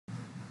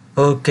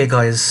Okay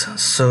guys,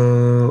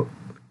 so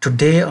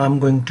today I'm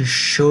going to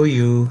show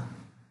you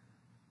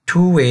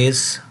two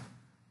ways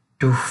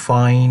to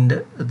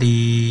find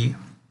the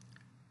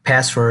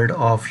password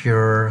of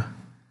your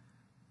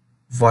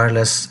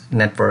wireless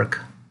network.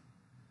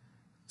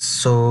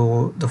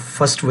 So the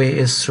first way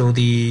is through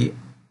the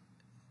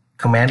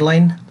command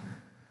line.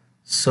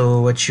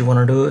 So what you want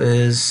to do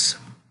is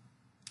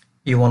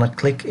you want to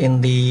click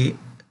in the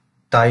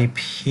type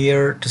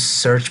here to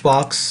search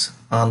box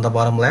on the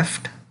bottom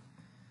left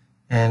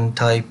and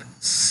type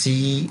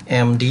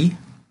CMD.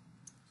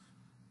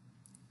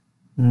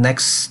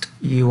 Next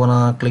you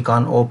want to click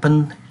on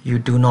open. You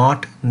do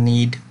not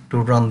need to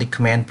run the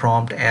command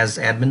prompt as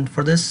admin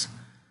for this,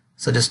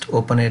 so just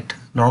open it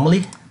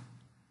normally.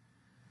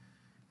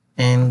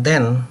 And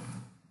then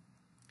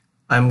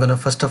I'm gonna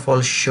first of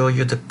all show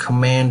you the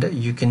command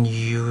you can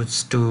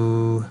use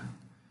to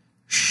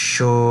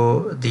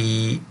show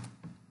the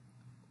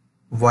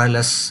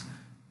wireless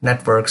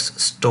networks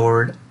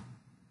stored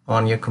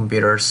on your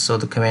computer. So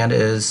the command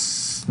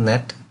is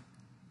netsh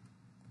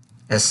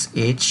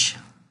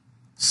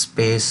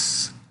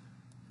space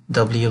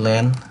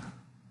wlan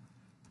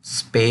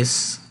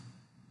space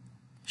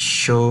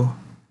show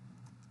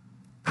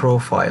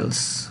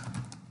profiles.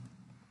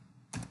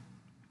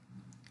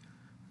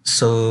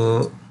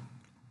 So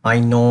I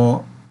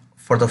know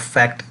for the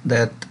fact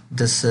that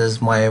this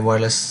is my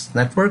wireless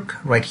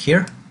network right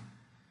here,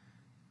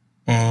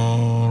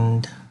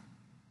 and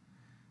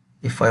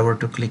if I were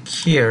to click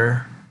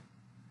here,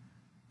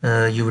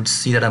 you would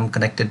see that I'm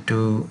connected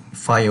to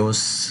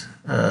FiOS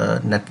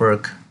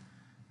network,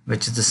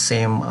 which is the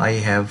same I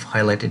have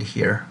highlighted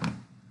here.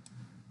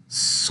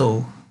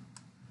 So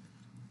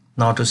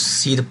now to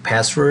see the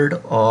password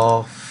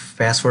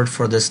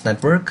for this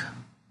network,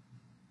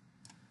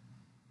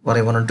 what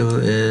I want to do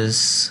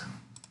is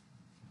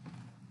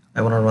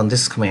I want to run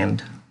this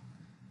command.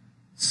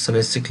 So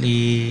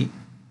basically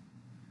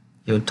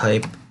you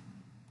type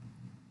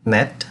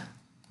net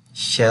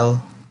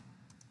shell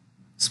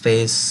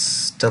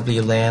space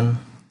wlan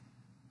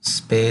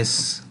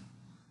space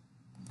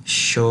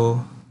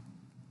show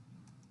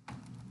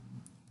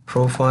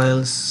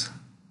profiles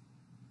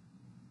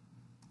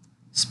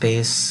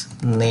space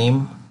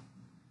name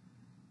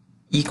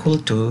equal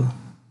to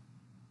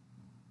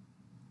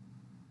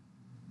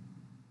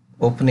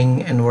opening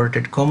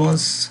inverted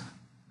commas,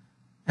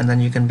 and then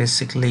you can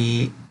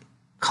basically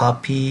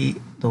copy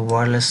the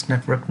wireless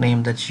network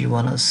name that you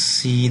want to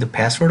see the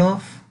password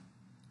of.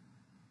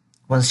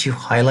 Once you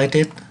highlight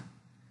it,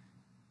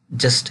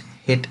 just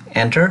hit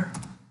enter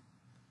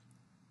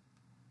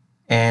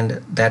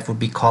and that would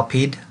be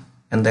copied,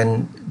 and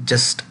then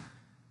just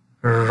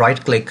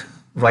right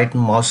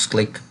mouse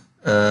click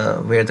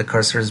where the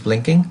cursor is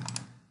blinking,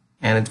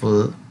 and it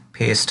will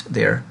paste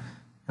there,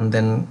 and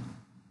then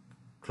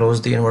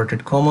close the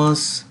inverted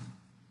commas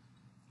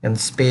and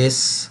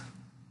space,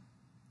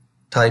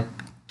 type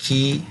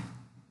key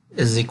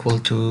is equal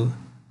to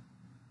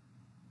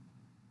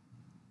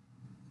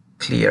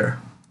clear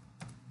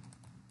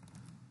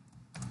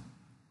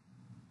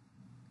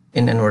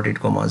in inverted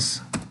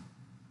commas,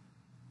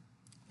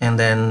 and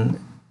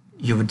then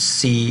you would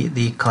see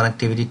the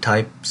connectivity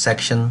type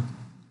section,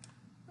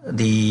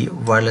 the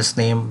wireless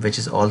name, which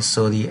is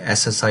also the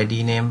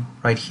SSID name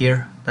right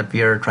here that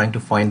we are trying to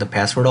find the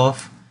password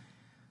of.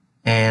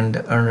 And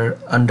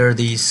under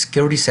the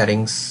security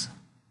settings,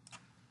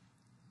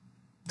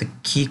 the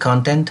key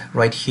content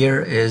right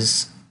here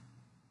is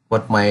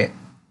what my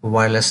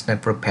wireless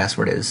network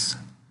password is,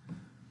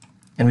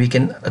 and we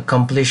can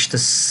accomplish the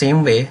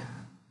same way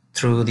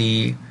through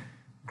the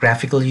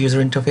graphical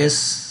user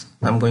interface.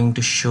 I'm going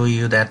to show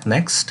you that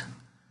next.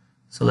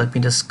 So let me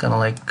just kind of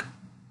like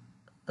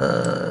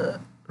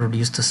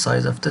reduce the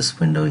size of this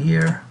window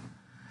here.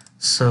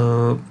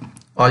 So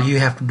all you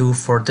have to do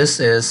for this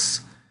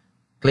is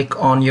click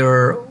on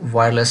your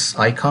wireless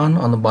icon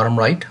on the bottom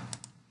right.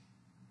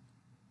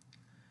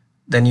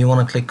 Then you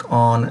want to click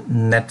on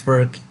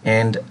network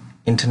and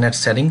internet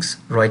settings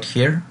right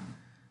here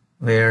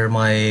where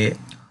my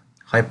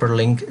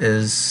hyperlink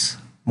is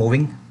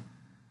moving,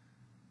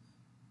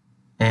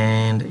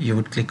 and you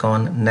would click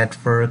on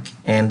network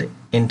and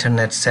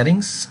internet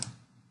settings.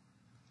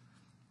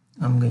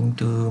 I'm going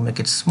to make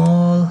it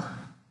small,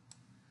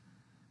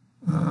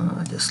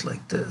 just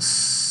like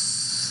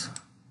this.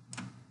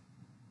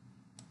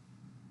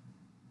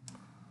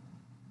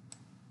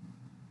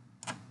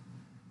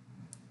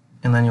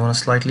 And then you want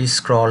to slightly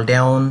scroll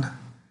down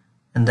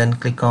and then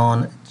click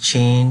on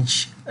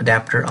change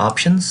adapter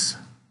options.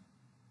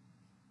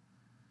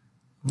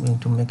 I'm going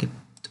to make it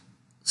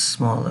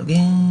small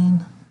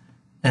again,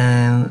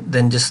 and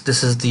then just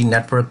this is the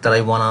network that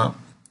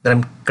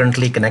I'm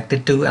currently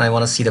connected to, and I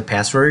want to see the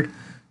password.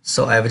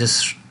 So I would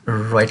just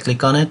right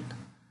click on it,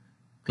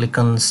 click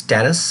on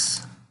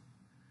status,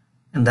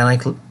 and then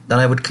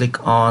I would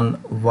click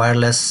on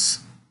wireless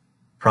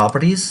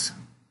properties,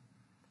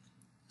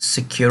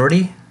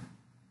 security,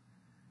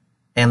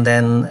 and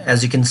then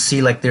as you can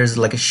see, like there's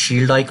like a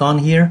shield icon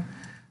here.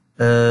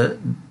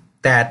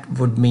 that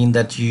would mean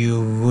that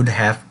you would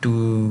have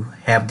to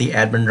have the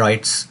admin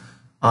rights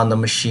on the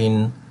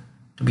machine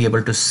to be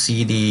able to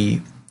see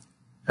the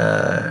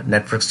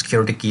network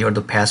security key or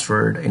the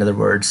password, in other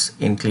words,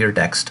 in clear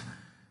text.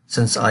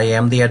 Since I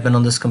am the admin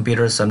on this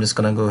computer, so I'm just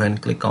gonna go ahead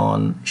and click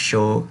on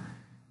show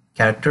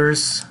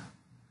characters,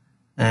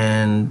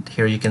 and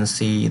here you can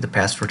see the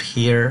password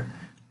here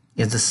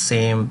is the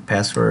same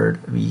password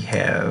we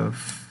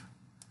have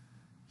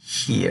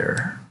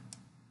here.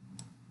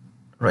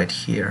 Right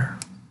here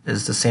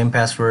is the same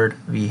password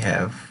we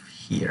have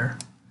here.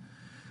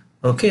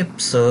 Okay,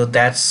 so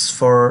that's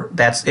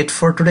it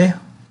for today.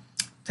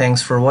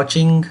 Thanks for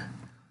watching.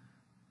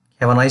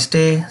 Have a nice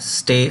day.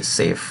 Stay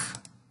safe.